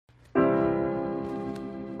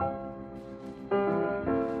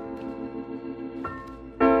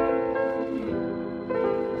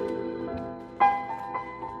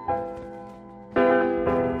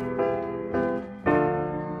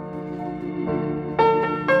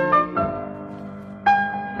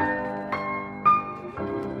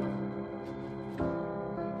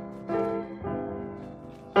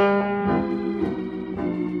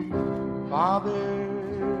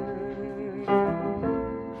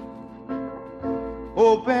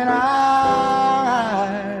open eyes.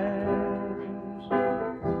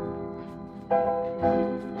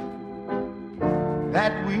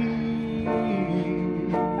 That we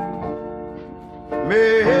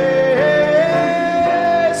may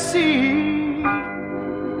see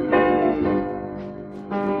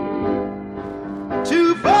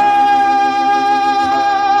to follow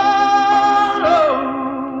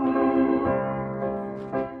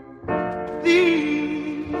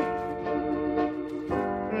thee,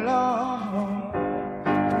 Lord,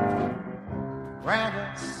 grant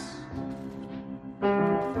us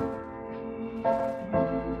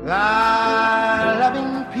thy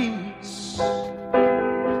loving peace,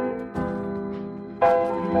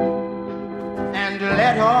 and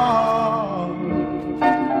let all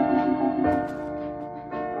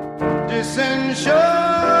dissension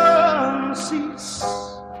cease.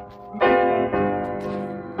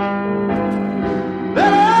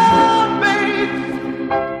 Let our faith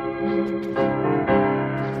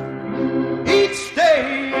each day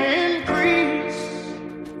increase,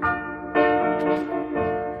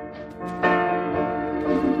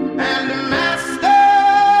 and Master,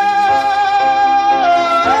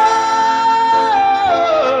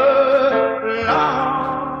 Lord,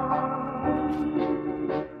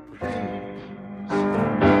 please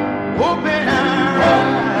open our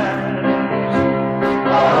eyes.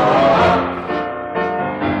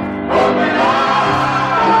 Open our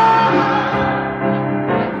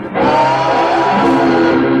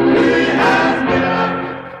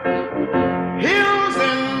hills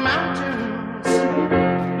and mountains.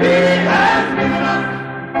 He has given us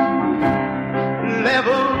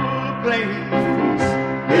level plains.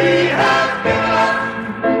 He has given us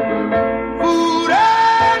food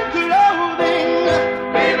and clothing,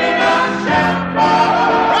 giving us shelter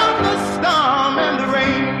from the storm and the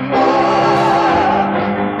rain.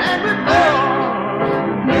 And with all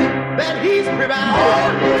that He's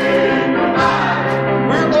provided,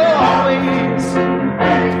 we're always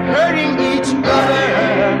hurting each other.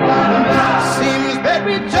 Seems that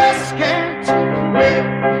we just can't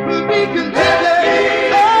be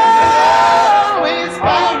contented, always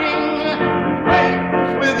fighting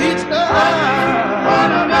with each other.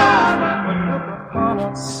 But look upon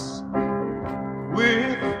us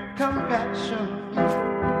with compassion,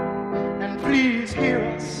 and please hear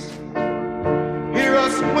us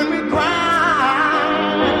when we cry,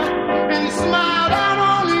 and smile down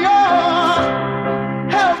on your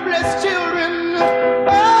helpless children.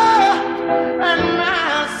 Oh, and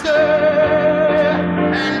Master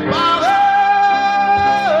and Father,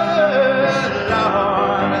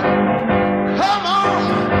 Lord, come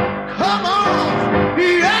on,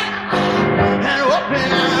 yeah, and open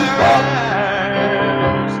our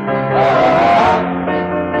eyes.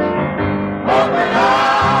 Open our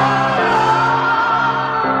eyes.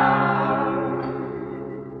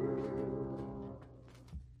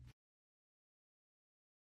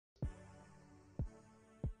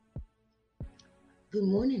 Good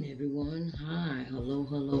morning, everyone. Hi, hello.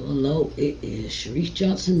 It is Sharice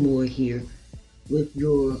Johnson Moore here with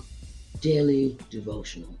your daily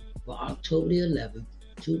devotional for October the 11th,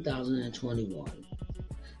 2021.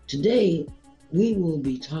 Today, we will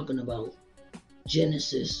be talking about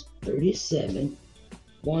Genesis 37,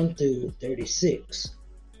 1 through 36.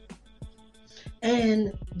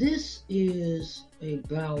 And this is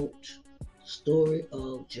about the story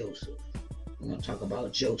of Joseph. I'm going to talk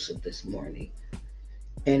about Joseph this morning,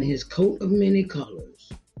 and his coat of many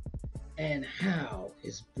colors, and how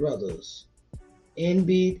his brothers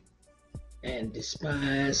envied and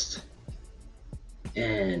despised,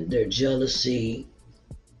 and their jealousy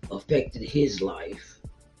affected his life,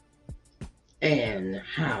 and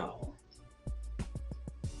how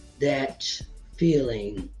that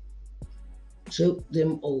feeling took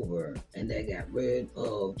them over, and they got rid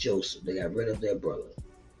of Joseph. They got rid of their brother.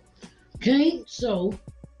 Okay, so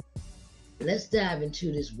let's dive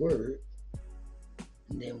into this word,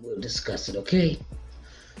 and then we'll discuss it, okay?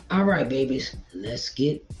 All right, babies, let's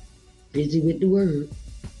get busy with the word.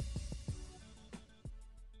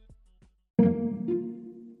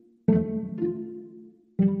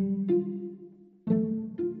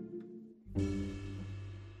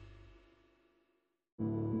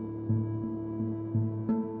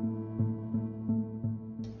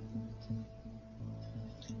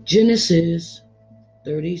 Genesis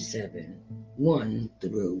 37, 1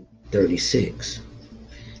 through 36.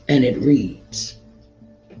 And it reads,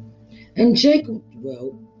 And Jacob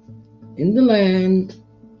dwelt in the land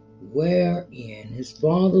wherein his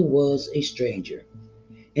father was a stranger,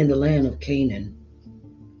 in the land of Canaan.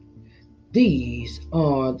 These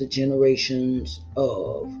are the generations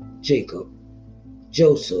of Jacob.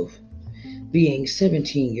 Joseph, being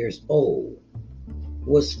 17 years old,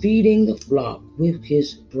 was feeding the flock with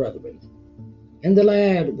his brethren. And the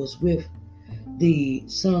lad was with the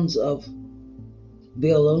sons of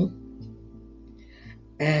Bilhah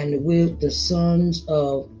and with the sons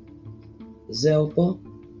of Zilpah,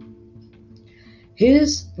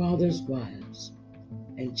 his father's wives.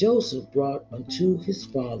 And Joseph brought unto his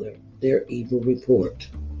father their evil report.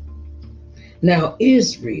 Now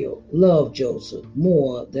Israel loved Joseph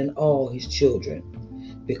more than all his children,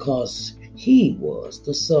 because he was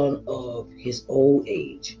the son of his old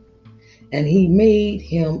age, and he made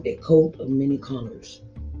him a coat of many colors.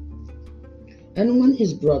 And when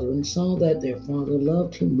his brethren saw that their father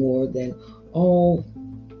loved him more than all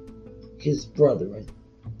his brethren,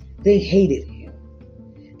 they hated him,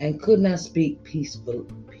 and could not speak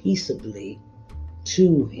peaceably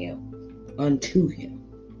unto him.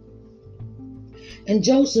 And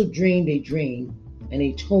Joseph dreamed a dream, and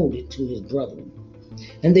he told it to his brethren,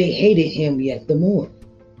 and they hated him yet the more.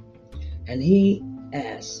 And he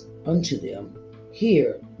asked unto them,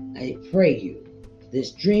 Hear, I pray you,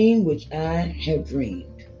 this dream which I have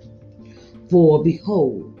dreamed. For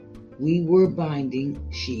behold, we were binding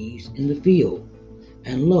sheaves in the field,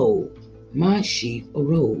 and lo, my sheaf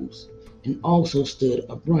arose, and also stood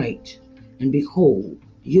upright, and behold,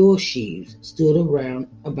 your sheaves stood around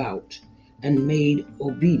about, and made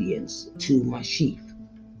obedience to my sheaf.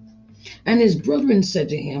 And his brethren said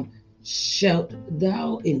to him, Shalt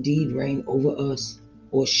thou indeed reign over us,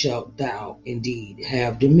 or shalt thou indeed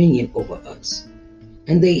have dominion over us?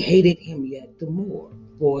 And they hated him yet the more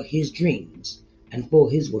for his dreams and for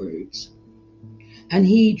his words. And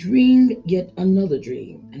he dreamed yet another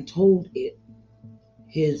dream, and told it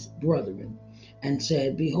his brethren, and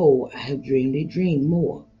said, Behold, I have dreamed a dream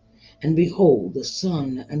more. And behold, the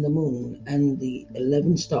sun and the moon and the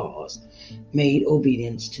 11 stars made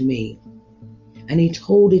obedience to me. And he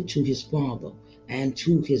told it to his father and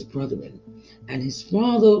to his brethren. And his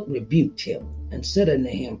father rebuked him, and said unto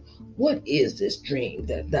him, What is this dream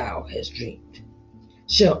that thou hast dreamed?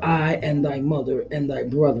 Shall I and thy mother and thy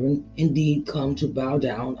brethren indeed come to bow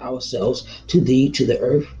down ourselves to thee to the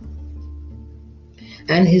earth?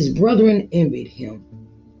 And his brethren envied him,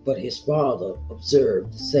 but his father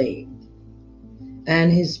observed the same.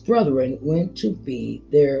 And his brethren went to feed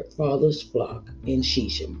their father's flock in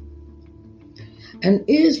Shechem. And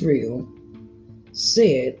Israel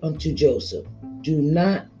said unto Joseph, Do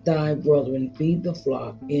not thy brethren feed the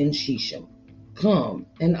flock in Shechem? Come,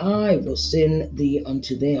 and I will send thee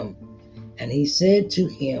unto them. And he said to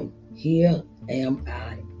him, Here am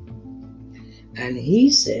I. And he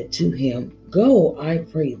said to him, Go, I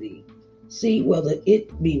pray thee, see whether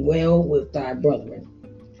it be well with thy brethren,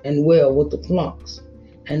 and well with the flocks,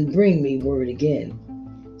 and bring me word again.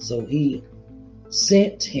 So he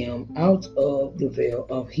sent him out of the vale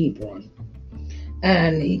of Hebron,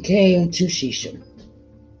 and he came to Shechem.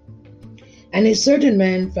 And a certain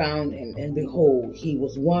man found him, and behold, he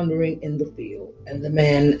was wandering in the field. And the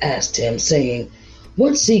man asked him, saying,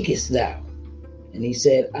 What seekest thou? And he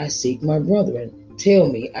said, I seek my brethren. Tell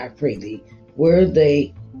me, I pray thee, where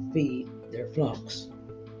they feed their flocks.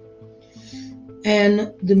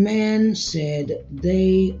 And the man said,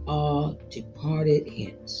 They are departed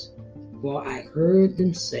hence. For I heard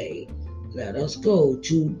them say, Let us go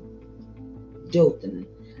to Dothan.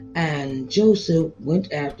 And Joseph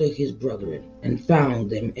went after his brethren, and found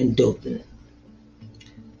them in Dothan.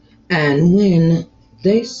 And when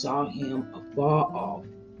they saw him afar off,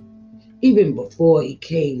 even before he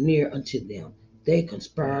came near unto them, they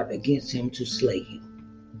conspired against him to slay him.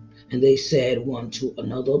 And they said one to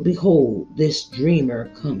another, Behold, this dreamer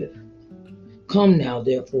cometh. Come now,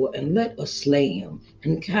 therefore, and let us slay him,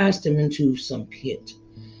 and cast him into some pit.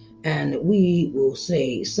 And we will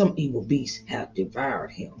say, Some evil beast hath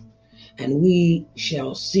devoured him, and we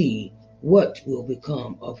shall see what will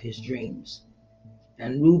become of his dreams.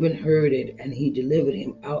 And Reuben heard it, and he delivered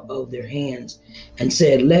him out of their hands, and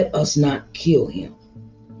said, Let us not kill him.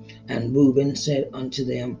 And Reuben said unto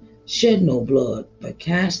them, Shed no blood, but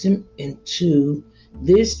cast him into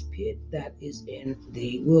this pit that is in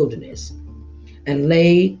the wilderness, and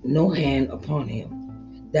lay no hand upon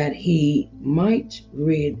him, that he might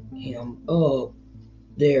rid him of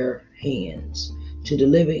their hands, to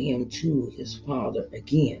deliver him to his father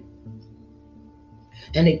again.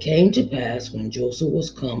 And it came to pass, when Joseph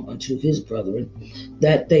was come unto his brethren,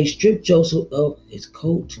 that they stripped Joseph of his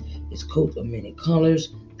coat of many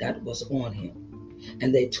colors that was on him.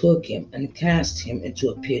 And they took him and cast him into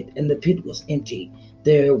a pit, and the pit was empty,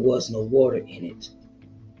 there was no water in it.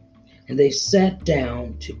 And they sat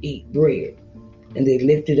down to eat bread. And they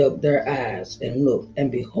lifted up their eyes and looked,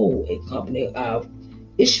 and behold, a company of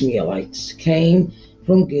Ishmaelites came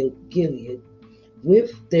from Gilead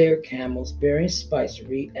with their camels bearing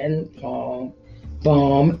spicery and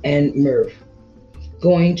balm and myrrh,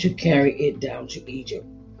 going to carry it down to Egypt.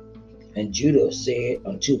 And Judah said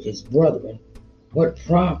unto his brethren, What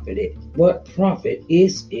profit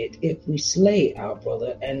is it if we slay our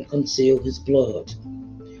brother and conceal his blood?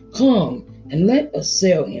 Come, and let us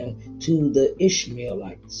sell him to the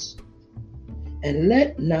Ishmaelites, and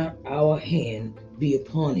let not our hand be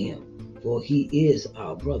upon him, for he is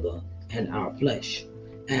our brother and our flesh.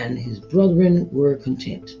 And his brethren were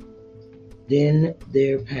content. Then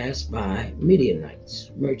there passed by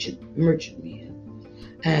Midianites, merchantmen,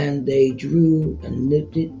 and they drew and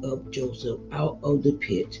lifted up Joseph out of the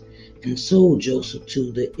pit, and sold Joseph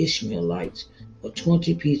to the Ishmaelites for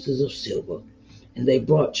 20 pieces of silver. And they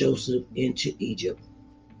brought Joseph into Egypt.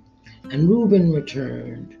 And Reuben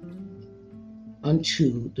returned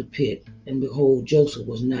unto the pit, and behold, Joseph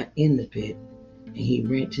was not in the pit, and he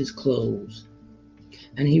rent his clothes.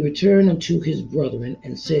 And he returned unto his brethren,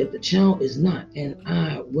 and said, The child is not, and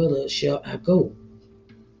whither shall I go?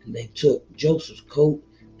 And they took Joseph's coat,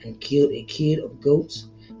 and killed a kid of goats,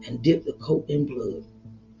 and dipped the coat in blood.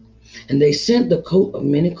 And they sent the coat of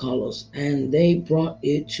many colors, and they brought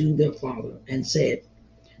it to their father, and said,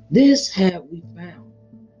 This have we found.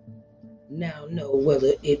 Now know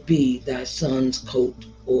whether it be thy son's coat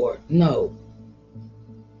or no.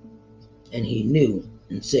 And he knew,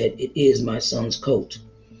 and said, It is my son's coat.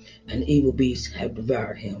 An evil beast have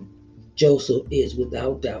devoured him. Joseph is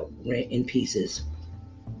without doubt rent in pieces.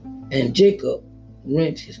 And Jacob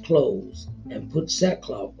rent his clothes, and put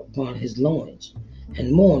sackcloth upon his loins,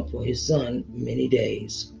 and mourned for his son many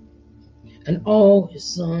days. And all his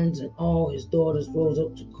sons and all his daughters rose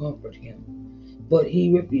up to comfort him, but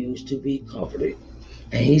he refused to be comforted.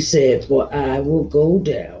 And he said, For I will go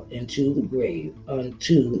down into the grave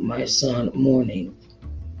unto my son mourning.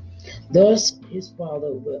 Thus his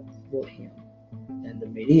father wept for him. And the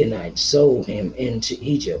Midianites sold him into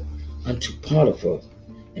Egypt unto Potiphar,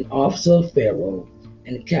 an officer of Pharaoh,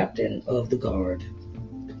 and captain of the guard.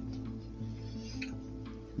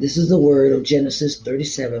 This is the word of Genesis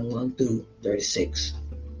 37, 1 through 36.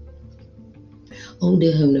 Oh,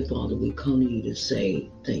 dear Heavenly Father, we come to you to say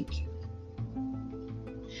thank you.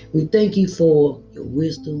 We thank you for your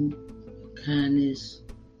wisdom, your kindness,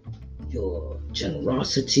 your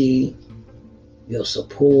generosity, your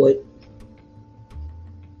support,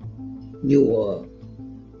 your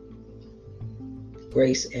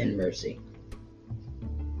grace and mercy.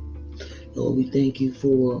 Lord, we thank you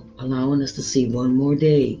for allowing us to see one more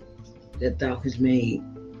day that thou hast made.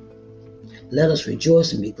 Let us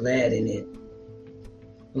rejoice and be glad in it.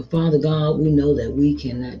 But Father God, we know that we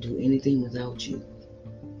cannot do anything without you.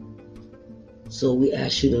 So we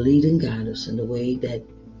ask you to lead and guide us in the way that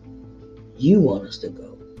you want us to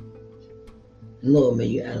go. And Lord, may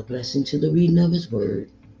you add a blessing to the reading of his word.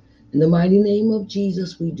 In the mighty name of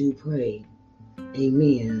Jesus, we do pray.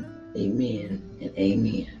 Amen, amen, and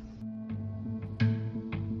amen.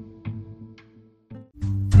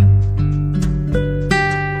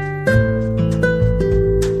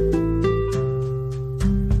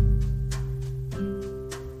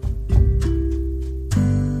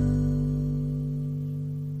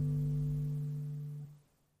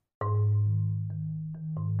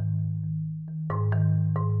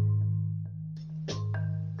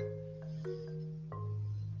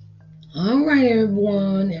 All right,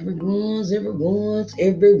 everyone's.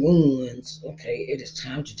 Okay, it is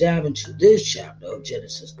time to dive into this chapter of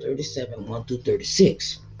Genesis 37, 1 through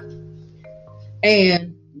 36.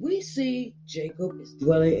 And we see Jacob is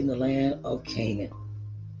dwelling in the land of Canaan.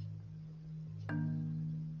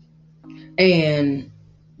 And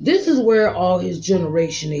this is where all his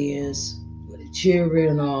generation is, with his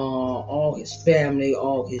children, all his family,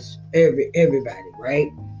 all his everybody,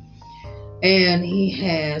 right? And he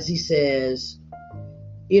says,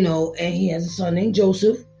 and he has a son named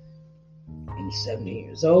Joseph, and he's 70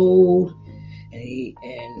 years old, and he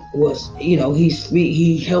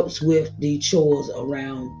helps with the chores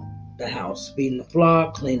around the house, feeding the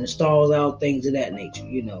flock, cleaning the stalls out, things of that nature,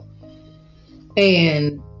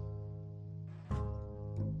 And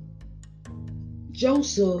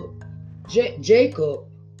Jacob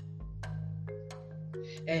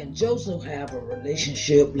and Joseph have a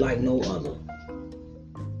relationship like no other.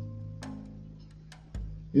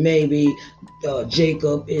 Maybe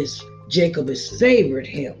Jacob is favored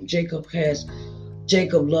him. Jacob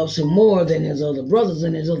loves him more than his other brothers,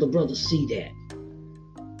 and his other brothers see that.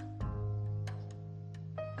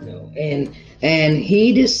 And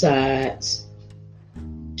he decides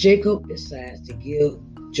Jacob decides to give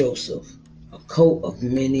Joseph a coat of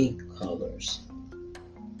many colors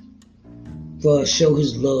for show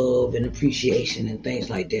his love and appreciation and things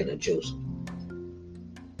like that of Joseph.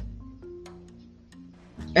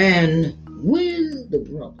 And when the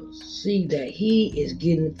brothers see that he is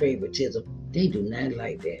getting favoritism, they do not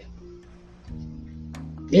like that.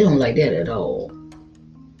 They don't like that at all.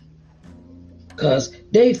 Because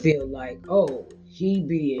they feel like, oh, he's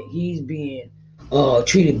being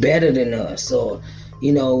treated better than us, or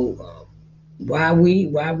why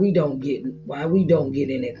we don't get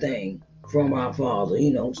anything from our father.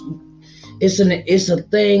 It's a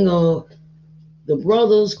thing of the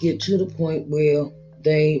brothers get to the point where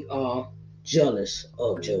they are jealous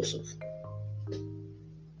of Joseph.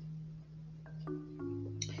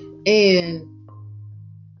 And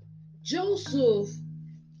Joseph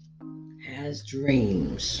has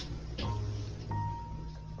dreams.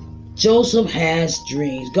 Joseph has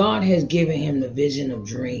dreams. God has given him the vision of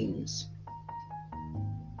dreams.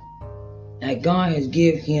 That God has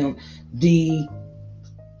given him the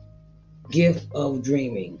gift of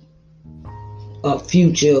dreaming of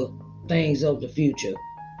future things of the future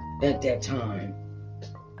at that time.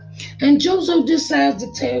 And Joseph decides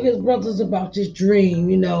to tell his brothers about this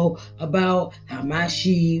dream, about how my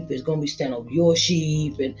sheep is going to be standing over your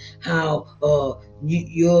sheep, and how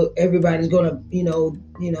everybody's going to,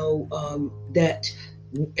 that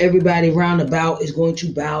everybody round about is going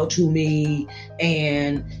to bow to me.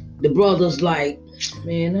 And the brothers like,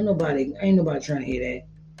 man, ain't nobody trying to hear that.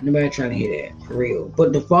 Nobody trying to hear that, for real.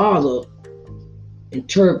 But the father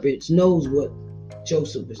knows what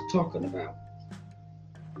Joseph is talking about.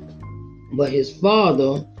 But his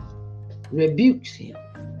father rebukes him.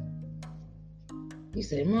 He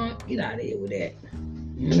said, "Mom, get out of here with that.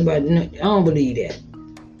 I don't believe that."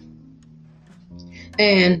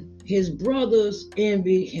 And his brothers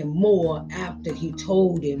envied him more after he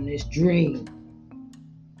told them this dream.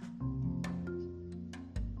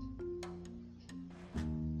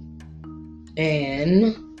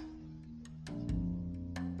 And,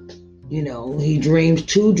 he dreams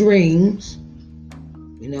 2 dreams.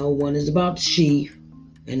 One is about the sheep,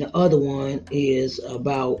 and the other one is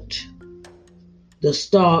about the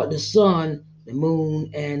sun, the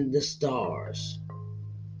moon, and the stars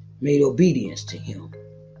made obedience to him.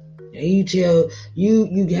 And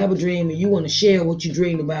you have a dream and you want to share what you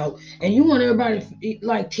dreamed about, and you want everybody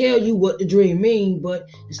to tell you what the dream means, but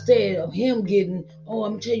instead of him getting, oh,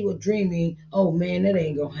 I'm gonna tell you what dream means, oh man, that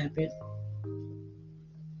ain't gonna happen.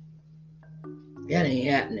 That ain't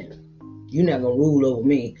happening. You're not gonna rule over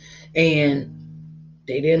me. And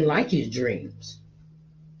they didn't like his dreams.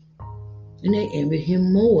 And they envied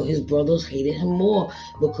him more. His brothers hated him more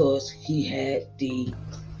because he had the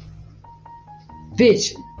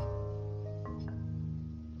vision.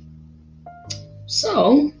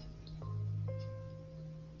 So,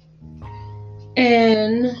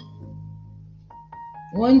 and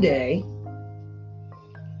one day,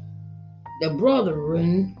 the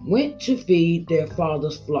brethren went to feed their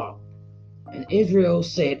father's flock. And Israel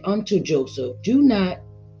said unto Joseph, Do not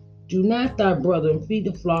thy brethren feed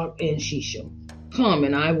the flock in Shechem. Come,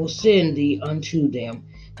 and I will send thee unto them.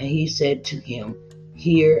 And he said to him,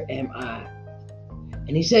 Here am I.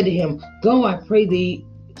 And he said to him, Go, I pray thee,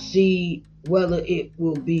 see whether it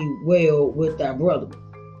will be well with thy brethren,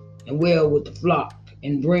 and well with the flock,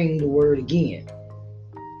 and bring the word again.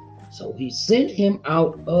 So he sent him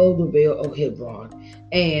out of the vale of Hebron,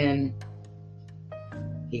 and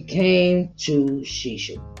he came to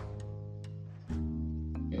Shechem.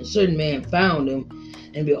 And a certain man found him,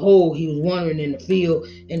 and behold, he was wandering in the field,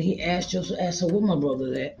 and he asked Joseph, where my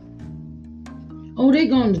brother at? Oh, they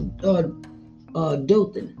gone to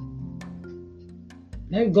Dothan.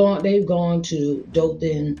 They've gone to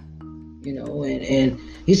Dothan, and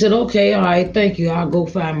he said, okay, all right, thank you, I'll go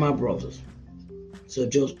find my brothers. So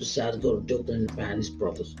Joseph decided to go to Dothan and find his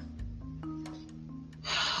brothers.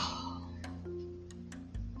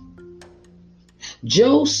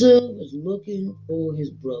 Joseph is looking for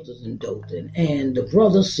his brothers in Dothan, and the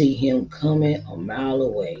brothers see him coming a mile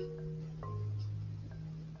away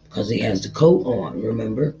because he has the coat on,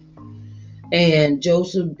 remember? And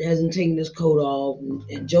Joseph hasn't taken his coat off,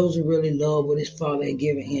 and Joseph really loved what his father had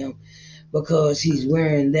given him because he's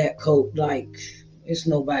wearing that coat like it's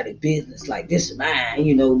nobody's business. Like, this is mine,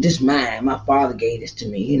 this is mine. My father gave this to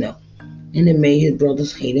me, And it made his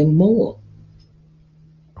brothers hate him more.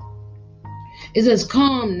 It says,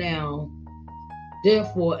 Come now,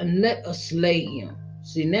 therefore, and let us slay him.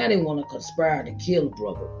 See, now they want to conspire to kill a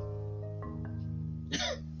brother.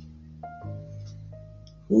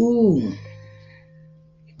 Ooh.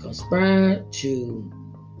 Conspired to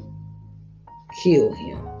kill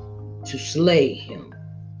him, to slay him.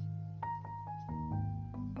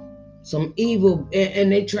 Some evil,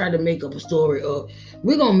 and they tried to make up a story of,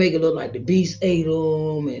 we're gonna make it look like the beast ate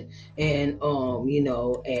him, and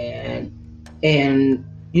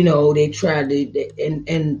they tried to,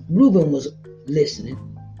 and Reuben was listening,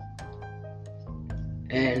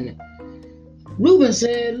 and Reuben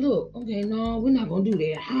said, "Look, okay, no, we're not gonna do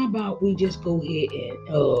that. How about we just go ahead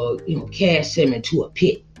and cast him into a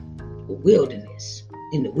pit, in the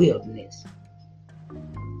wilderness.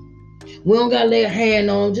 We don't gotta lay a hand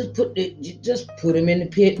on him. Just put him in the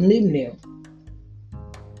pit and leave him there."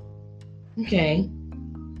 Okay.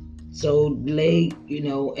 So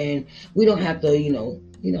and we don't have to,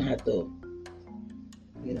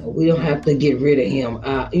 we don't have to get rid of him.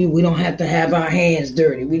 We don't have to have our hands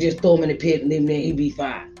dirty. We just throw him in the pit and leave him there. He'd be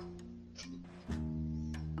fine.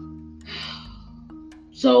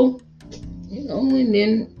 So, and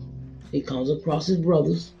then he comes across his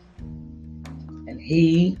brothers, and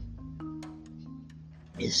he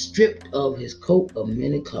is stripped of his coat of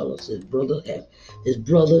many colors. His brother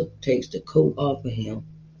takes the coat off of him,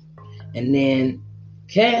 and then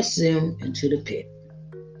casts him into the pit.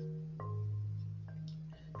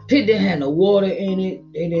 The pit didn't have no water in it.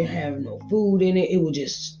 They didn't have no food in it. It was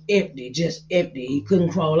just empty. He couldn't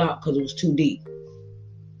crawl out because it was too deep.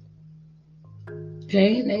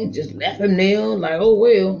 Okay, and they just left him there like, oh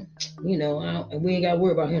well, and we ain't got to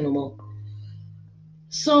worry about him no more.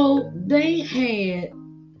 So they had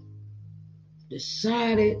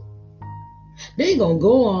decided they gonna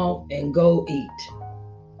go off and go eat.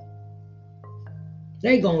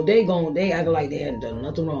 They act like they hadn't done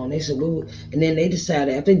nothing wrong. They said, and then they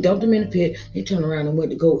decided after they dumped him in the pit, they turned around and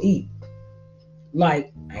went to go eat.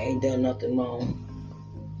 Like, I ain't done nothing wrong.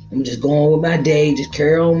 I'm just going on with my day, just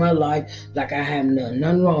carry on my life like I haven't done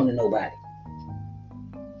nothing wrong to nobody.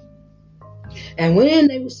 And when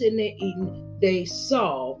they were sitting there eating, they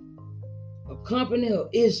saw a company of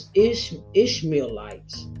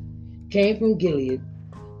Ishmaelites came from Gilead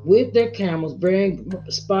with their camels bearing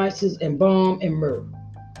spices and balm and myrrh,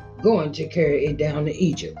 going to carry it down to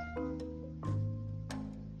Egypt.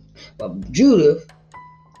 But Judah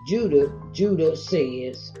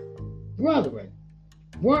says, "Brethren,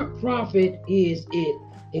 what profit is it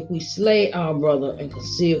if we slay our brother and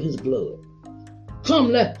conceal his blood?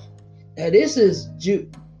 Come, now this is Judah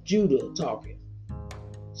talking.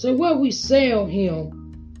 So what we sell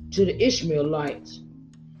him to the Ishmaelites,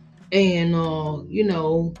 and and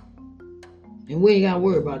we ain't gotta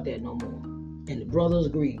worry about that no more." And the brothers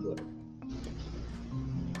agreed with him.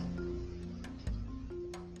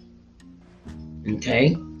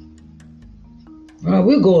 Okay. All right,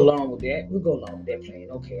 we'll go along with that. Plan.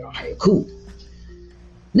 Okay, all right, cool.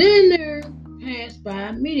 Then there passed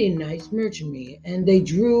by Midianites merchantmen, and they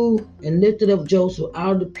drew and lifted up Joseph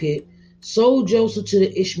out of the pit, sold Joseph to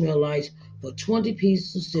the Ishmaelites for 20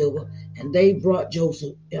 pieces of silver, and they brought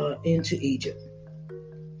Joseph into Egypt.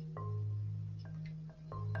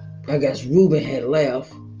 I guess Reuben had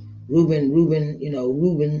left. Reuben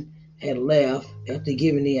had left after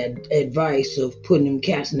giving the advice of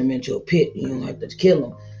casting him into a pit. You don't have to kill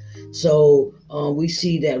him. So we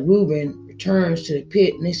see that Reuben returns to the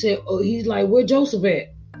pit, and they say, "Oh," he's like, "Where Joseph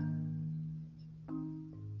at?"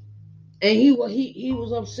 And he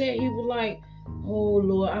was upset. He was like, "Oh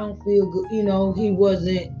Lord, I don't feel good."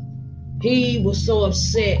 He was so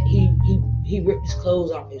upset. He ripped his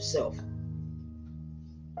clothes off himself.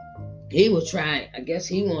 He was trying, I guess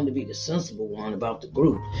he wanted to be the sensible one about the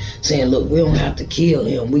group, saying, "Look, we don't have to kill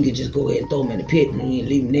him. We could just go ahead and throw him in the pit and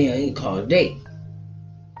leave him there and call it a day."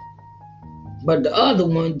 But the other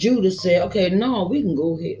one, Judah, said, "Okay, no, we can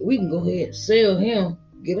go ahead and sell him,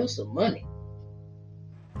 get us some money."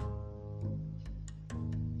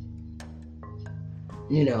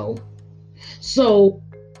 So,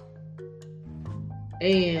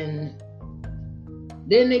 and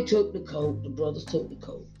then they took the coat, the brothers took the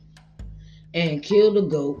coat, and killed the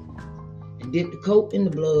goat, and dipped the coat in the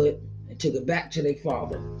blood, and took it back to their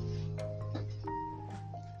father.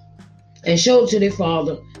 And showed it to their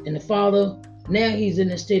father, and the father, now he's in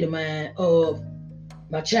the state of mind of,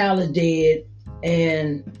 my child is dead,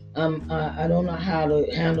 and I don't know how to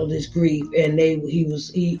handle this grief. And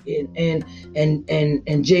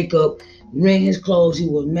Jacob rent his clothes. He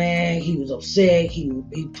was mad. He was upset. He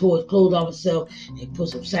tore his clothes off himself. And he put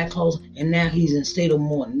some sackcloth, and now he's in a state of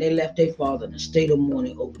mourning. They left their father in a state of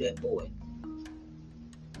mourning over that boy.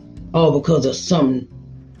 All because of something.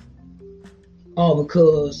 All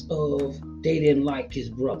because of they didn't like his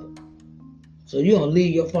brother. So you're going to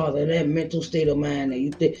leave your father in that mental state of mind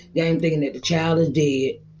that you ain't thinking that the child is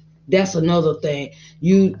dead, That's another thing.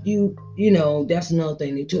 That's another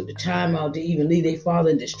thing. They took the time out to even leave their father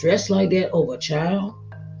in distress like that over a child.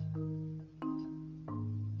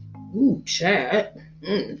 Ooh, child.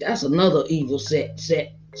 That's another evil set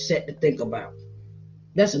to think about.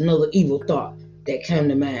 That's another evil thought that came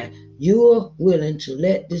to mind. You're willing to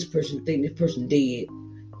let this person think this person dead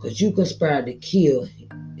because you conspired to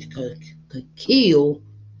kill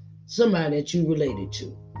somebody that you related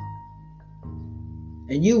to.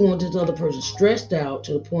 And you want this other person stressed out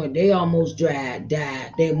to the point they almost died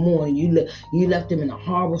that morning. You left them in a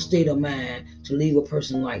horrible state of mind to leave a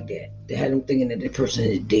person like that. They had them thinking that the person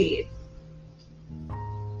is dead.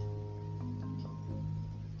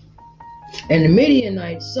 And the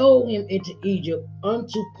Midianites sold him into Egypt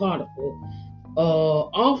unto Potiphar,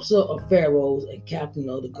 officer of Pharaoh's and captain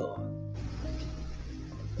of the guard.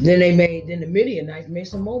 Then the Midianites made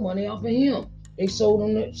some more money off of him. They sold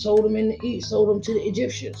him in the east, sold him to the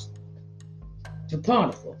Egyptians, to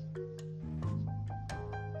Potiphar.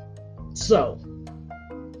 So,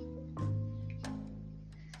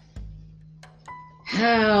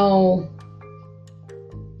 how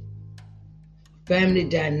family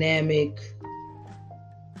dynamic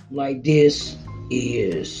like this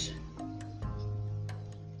is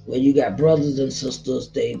when you got brothers and sisters.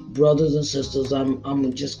 I'm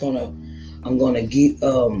gonna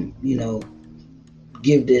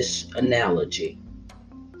give this analogy.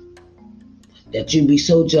 That you be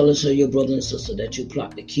so jealous of your brother and sister that you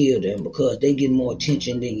plot to kill them because they get more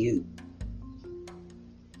attention than you.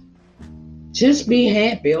 Just be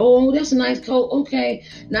happy. Oh, that's a nice coat. Okay.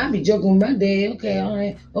 Now I be joking with my dad. Okay, all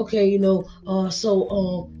right. Okay, so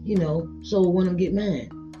when I get mine.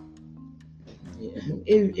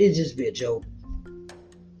 It just be a joke.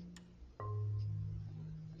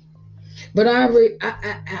 But I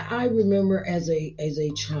remember as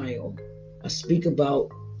a child, I speak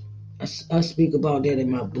about that in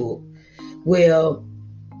my book. Well,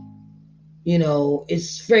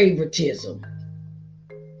 it's favoritism,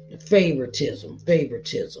 and favoritism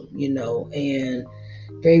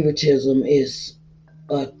is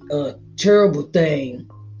a terrible thing.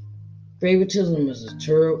 Favoritism is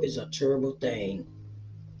a terrible thing.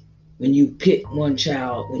 When you pit one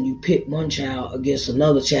child against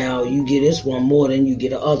another child, you get this one more than you get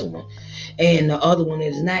the other one. And the other one that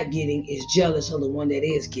is not getting is jealous of the one that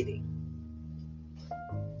is getting.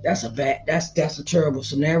 That's a terrible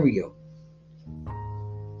scenario.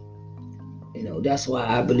 That's why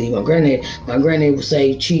I believe my granddad would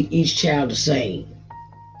say, treat each child the same.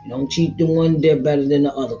 You don't treat the one they're better than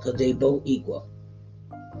the other because they both equal.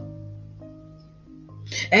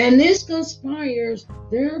 And this conspires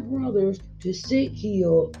their brothers to sit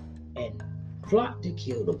here and plot to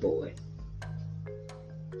kill the boy.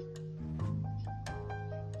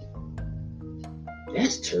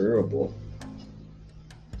 That's terrible.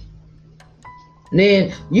 And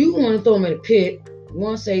then you want to throw him in a pit.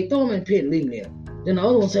 One say, throw him in the pit and leave him there. Then the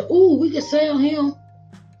other one say, ooh, we could sell him.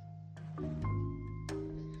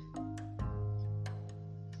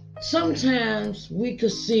 Sometimes we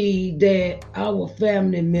could see that our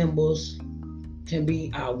family members can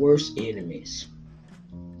be our worst enemies.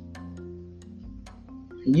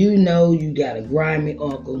 You got a grimy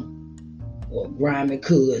uncle or a grimy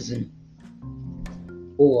cousin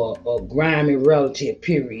or a grimy relative,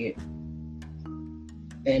 period.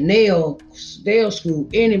 And they'll screw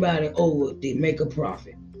anybody over to make a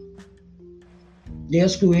profit. They'll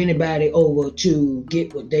screw anybody over to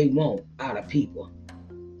get what they want out of people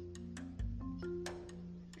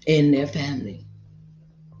in their family.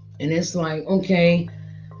 And it's like, okay,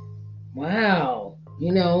 wow,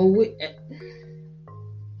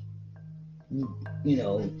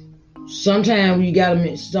 sometimes you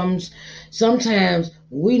gotta sometimes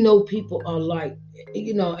we know people are like,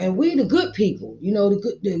 and we the good people,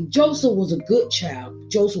 Joseph was a good child.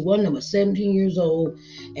 Joseph wasn't number 17 years old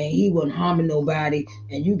and he wasn't harming nobody.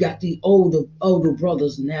 And you got the older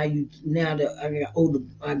brothers.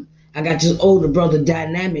 I got this older brother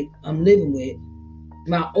dynamic I'm living with.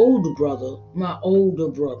 My older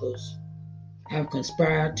brothers have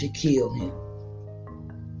conspired to kill him.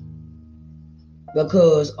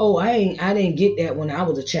 Because, I didn't get that when I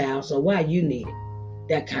was a child, so why you need it?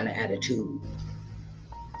 That kind of attitude.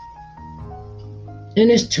 And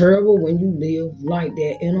it's terrible when you live like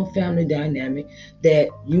that in a family dynamic that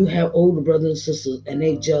you have older brothers and sisters and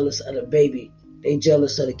they jealous of the baby. They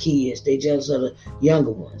jealous of the kids. They jealous of the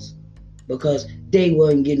younger ones. Because they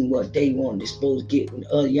weren't getting what they wanted. They're supposed to get when the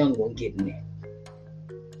other young one getting there.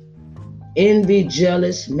 Envy,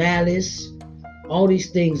 jealous, malice, all these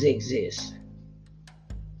things exist.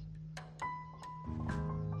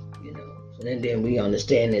 And then we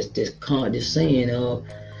understand this saying of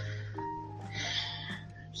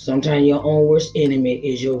sometimes your own worst enemy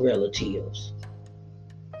is your relatives.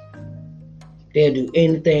 They'll do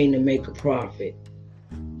anything to make a profit.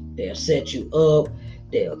 They'll set you up.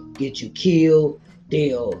 They'll get you killed.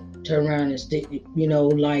 They'll turn around and stick,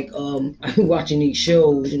 like I'm watching these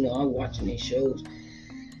shows. I'm watching these shows,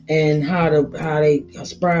 and how they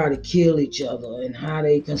conspire to kill each other, and how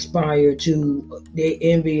they conspire to they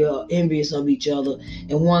envious of each other,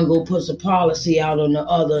 and one go puts a policy out on the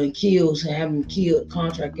other and kills and have them killed,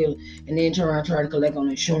 contract killer, and then turn around and try to collect on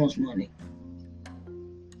insurance money.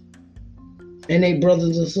 And they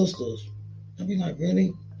brothers and sisters. I'd be like,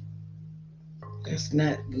 really? That's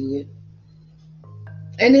not good.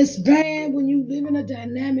 And it's bad when you live in a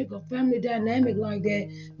family dynamic like that,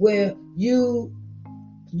 where you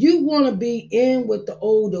want to be in with the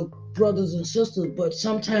older brothers and sisters, but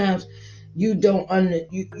sometimes you don't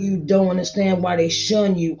understand why they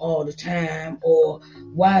shun you all the time, or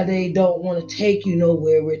why they don't want to take you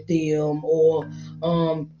nowhere with them, or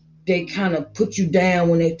they kind of put you down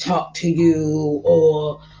when they talk to you,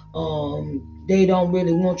 or they don't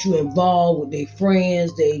really want you involved with their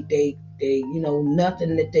friends. They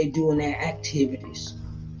nothing that they do in their activities.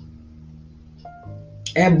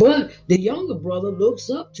 But the younger brother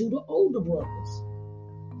looks up to the older brothers.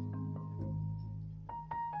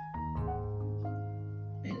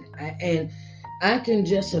 And I can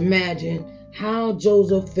just imagine how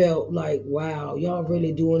Joseph felt like, wow, y'all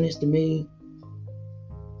really doing this to me?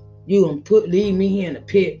 You gonna leave me here in the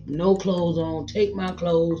pit, no clothes on, take my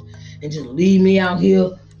clothes, and just leave me out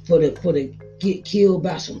here for the get killed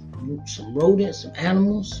by some rodents, some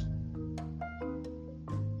animals?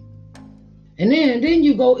 And then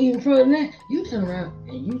you go even further than that. You turn around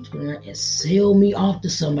and sell me off to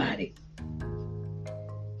somebody.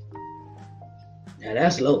 Now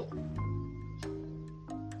that's low.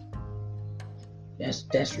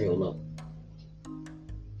 That's real low.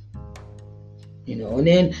 And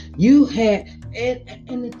then you had,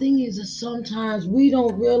 and the thing is that sometimes we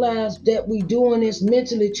don't realize that we doing this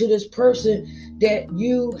mentally to this person, that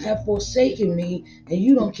you have forsaken me and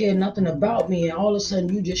you don't care nothing about me, and all of a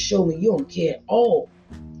sudden you just show me you don't care at all.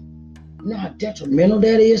 You know how detrimental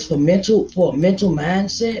that is for a mental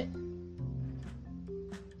mindset?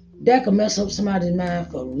 That could mess up somebody's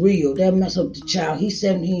mind for real. That mess up the child. He's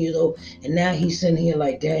 17 years old, and now he's sitting here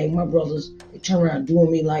like, dang, my brothers, they turn around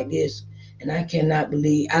doing me like this, and I cannot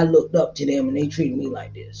believe I looked up to them and they treated me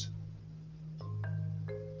like this.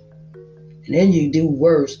 And then you do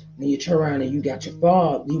worse when you turn around and you got your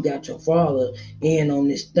father in on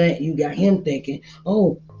this thing. You got him thinking,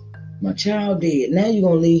 oh, my child did. Now you're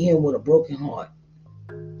going to leave him with a broken heart.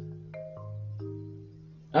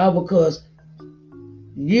 All because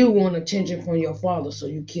you want attention from your father, so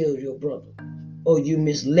you killed your brother. Or you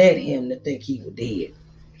misled him to think he was dead.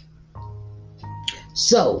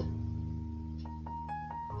 So,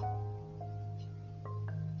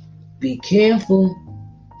 be careful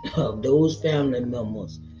of those family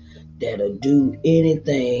members that'll do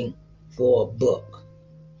anything for a buck.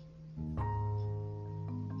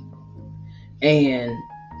 And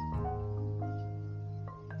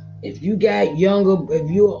if you're an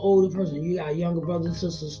older person, you got younger brothers and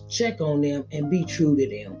sisters, check on them and be true to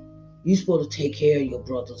them. You're supposed to take care of your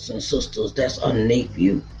brothers and sisters that's underneath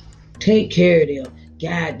you. Take care of them,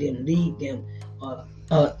 guide them, lead them,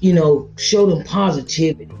 show them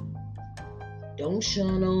positivity. Don't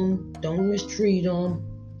shun them. Don't mistreat them.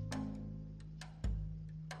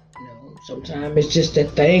 Sometimes it's just that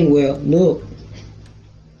thing where, look,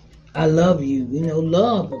 I love you.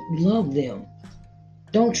 Love them.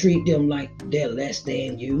 Don't treat them like they're less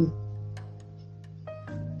than you.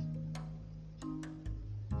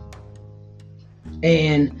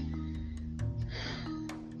 And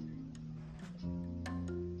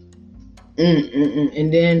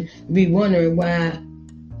then be wondering why.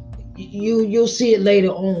 You'll see it later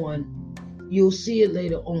on. You'll see it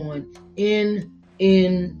later on.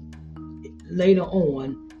 Later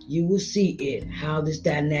on, you will see it, how this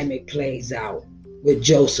dynamic plays out with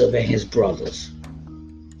Joseph and his brothers.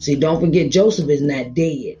 See, don't forget, Joseph is not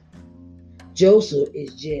dead. Joseph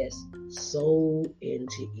is just sold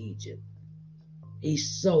into Egypt. He's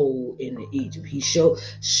sold into Egypt. He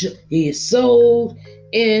is sold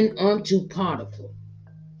in unto Potiphar,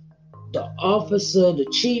 the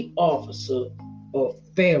chief officer of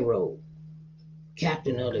Pharaoh,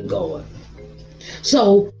 captain of the guard.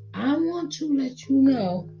 So I want to let you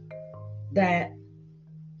know that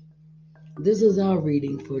this is our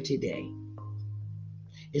reading for today.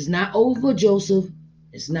 It's not over for Joseph.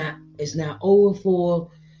 It's not over for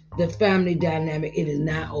the family dynamic, it is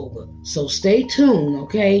not over. So stay tuned,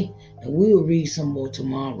 okay? And we will read some more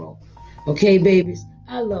tomorrow. Okay, babies?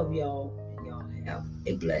 I love y'all, and y'all have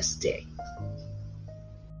a blessed day.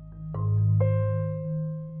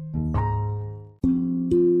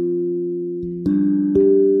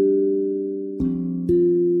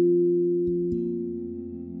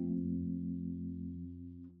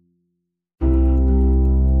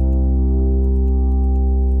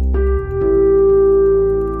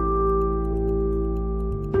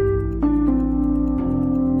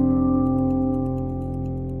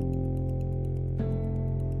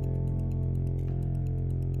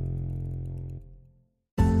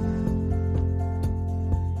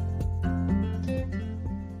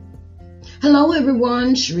 Hello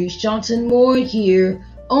everyone, Sharice Johnson Moore here,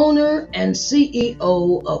 owner and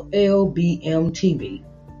CEO of LBM TV.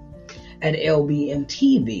 At LBM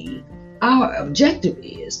TV, our objective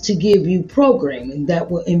is to give you programming that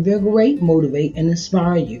will invigorate, motivate, and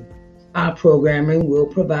inspire you. Our programming will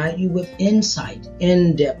provide you with insight,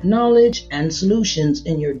 in-depth knowledge, and solutions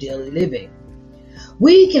in your daily living.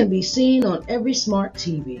 We can be seen on every smart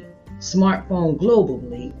TV, smartphone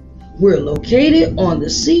globally. We're located on the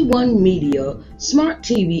C1 Media Smart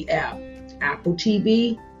TV app, Apple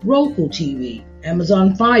TV, Roku TV,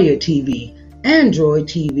 Amazon Fire TV, Android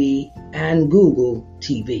TV, and Google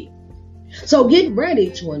TV. So get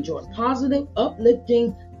ready to enjoy positive,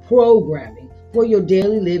 uplifting programming for your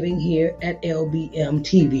daily living here at LBM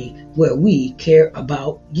TV, where we care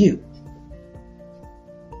about you.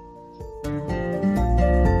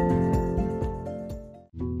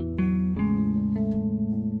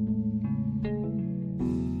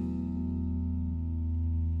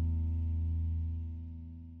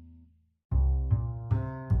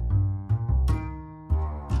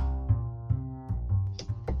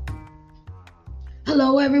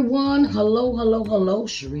 Hello everyone, hello,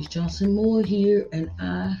 Sharice Johnson Moore here, and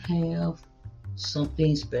I have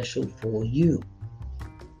something special for you.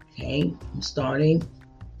 Okay, I'm starting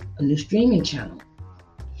a new streaming channel,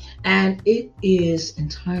 and it is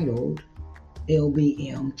entitled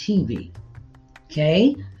LBM TV.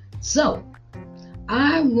 Okay, so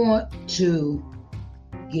I want to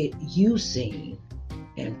get you seen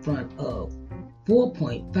in front of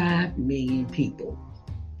 4.5 million people.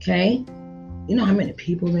 Okay, you know how many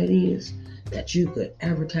people that is that you could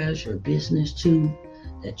advertise your business to,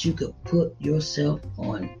 that you could put yourself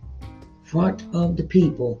on front of the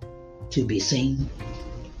people to be seen?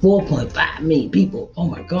 4.5 million people. Oh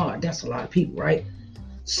my God, that's a lot of people, right?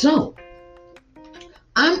 So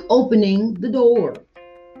I'm opening the door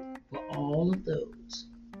for all of those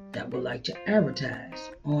that would like to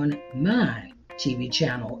advertise on my TV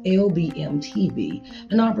channel, LBM TV,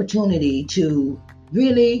 an opportunity to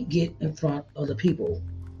really get in front of the people.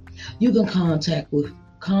 You can contact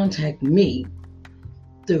me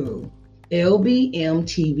through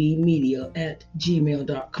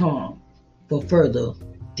lbmtvmedia@gmail.com for further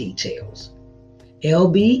details.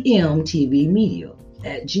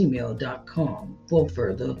 lbmtvmedia@gmail.com for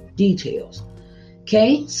further details.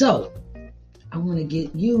 Okay, so I want to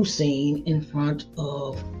get you seen in front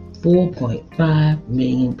of 4.5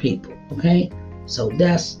 million people. Okay, so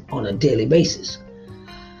that's on a daily basis.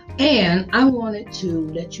 And I wanted to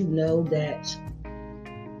let you know that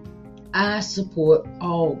I support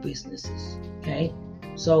all businesses, okay?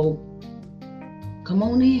 So come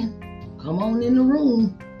on in the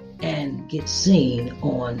room and get seen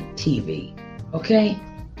on TV, okay?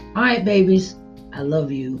 All right, babies, I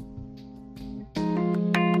love you.